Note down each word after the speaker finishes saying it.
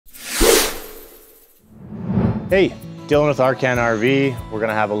Hey, Dylan with Arcan RV. We're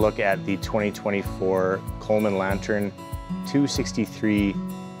gonna have a look at the 2024 Coleman Lantern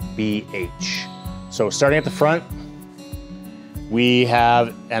 263BH. So starting at the front, we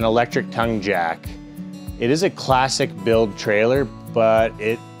have an electric tongue jack. It is a classic build trailer, but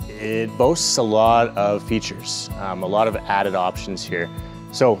it boasts a lot of features, a lot of added options here.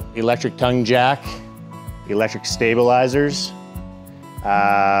 So electric tongue jack, electric stabilizers,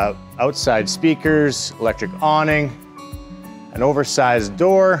 outside speakers, electric awning, an oversized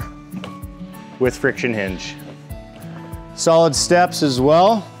door with friction hinge. Solid steps as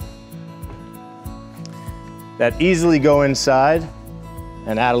well that easily go inside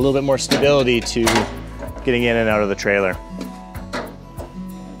and add a little bit more stability to getting in and out of the trailer.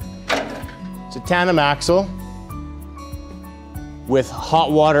 It's a tandem axle with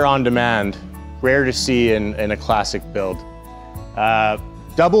hot water on demand, rare to see in a classic build.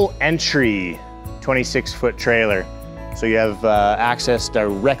 Double entry 26-foot trailer. So you have access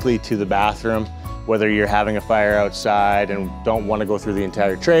directly to the bathroom, whether you're having a fire outside and don't want to go through the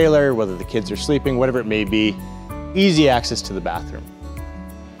entire trailer, whether the kids are sleeping, whatever it may be, easy access to the bathroom.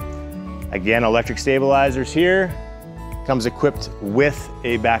 Again, electric stabilizers here. Comes equipped with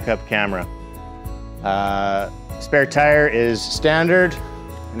a backup camera. Spare tire is standard.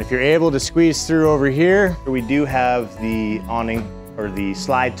 And if you're able to squeeze through over here, we do have the awning or the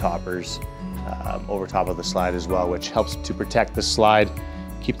slide toppers over top of the slide as well, which helps to protect the slide,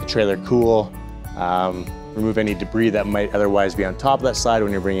 keep the trailer cool, remove any debris that might otherwise be on top of that slide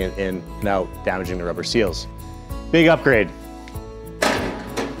when you're bringing it in and out, damaging the rubber seals. Big upgrade.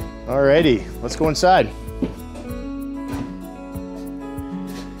 Alrighty, let's go inside.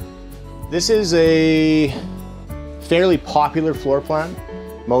 This is a fairly popular floor plan.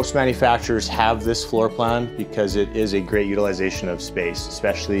 Most manufacturers have this floor plan because it is a great utilization of space,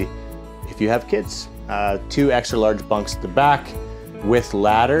 especially if you have kids. 2 extra large bunks at the back with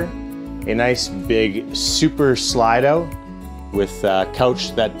ladder, a nice big super slide out with a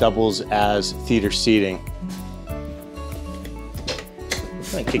couch that doubles as theater seating.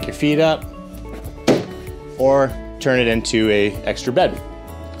 And kick your feet up or turn it into a extra bed.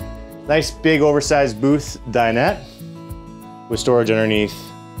 Nice big oversized booth dinette with storage underneath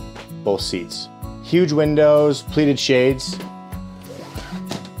both seats. Huge windows, pleated shades.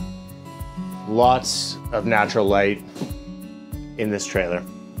 Lots of natural light in this trailer.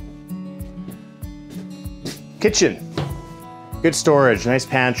 Kitchen, good storage, nice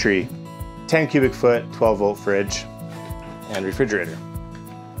pantry, 10 cubic foot, 12-volt fridge, and refrigerator.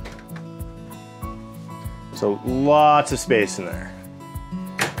 So lots of space in there.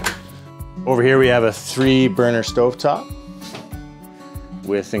 Over here we have a 3-burner stovetop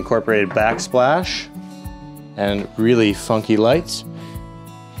with incorporated backsplash and really funky lights.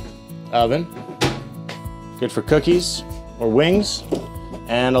 Oven, good for cookies or wings,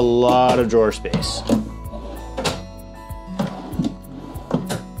 and a lot of drawer space.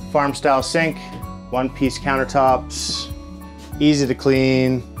 Farm style sink, 1-piece countertops, easy to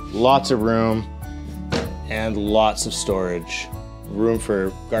clean, lots of room, and lots of storage. Room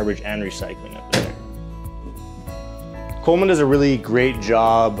for garbage and recycling up there. Coleman does a really great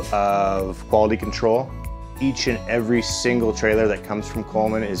job of quality control. Each and every single trailer that comes from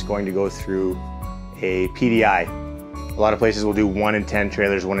Coleman is going to go through a PDI. A lot of places will do 1 in 10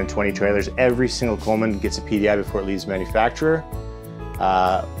 trailers, 1 in 20 trailers. Every single Coleman gets a PDI before it leaves manufacturer.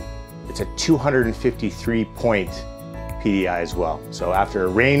 It's a 253-point PDI as well. So after a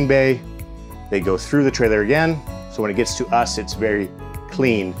rain bay, they go through the trailer again. So when it gets to us, it's very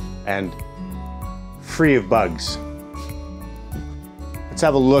clean and free of bugs. Let's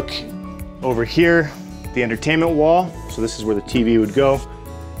have a look over here, the entertainment wall. So this is where the TV would go,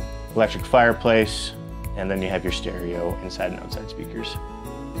 electric fireplace, and then you have your stereo inside and outside speakers.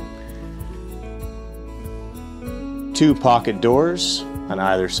 2 pocket doors on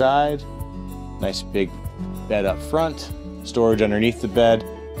either side, nice big bed up front, storage underneath the bed,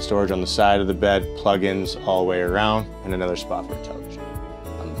 storage on the side of the bed, plug-ins all the way around, and another spot for a television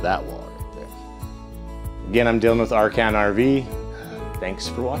on that wall right there. Again, I'm Dylan with Arcan RV. Thanks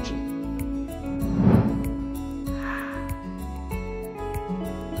for watching.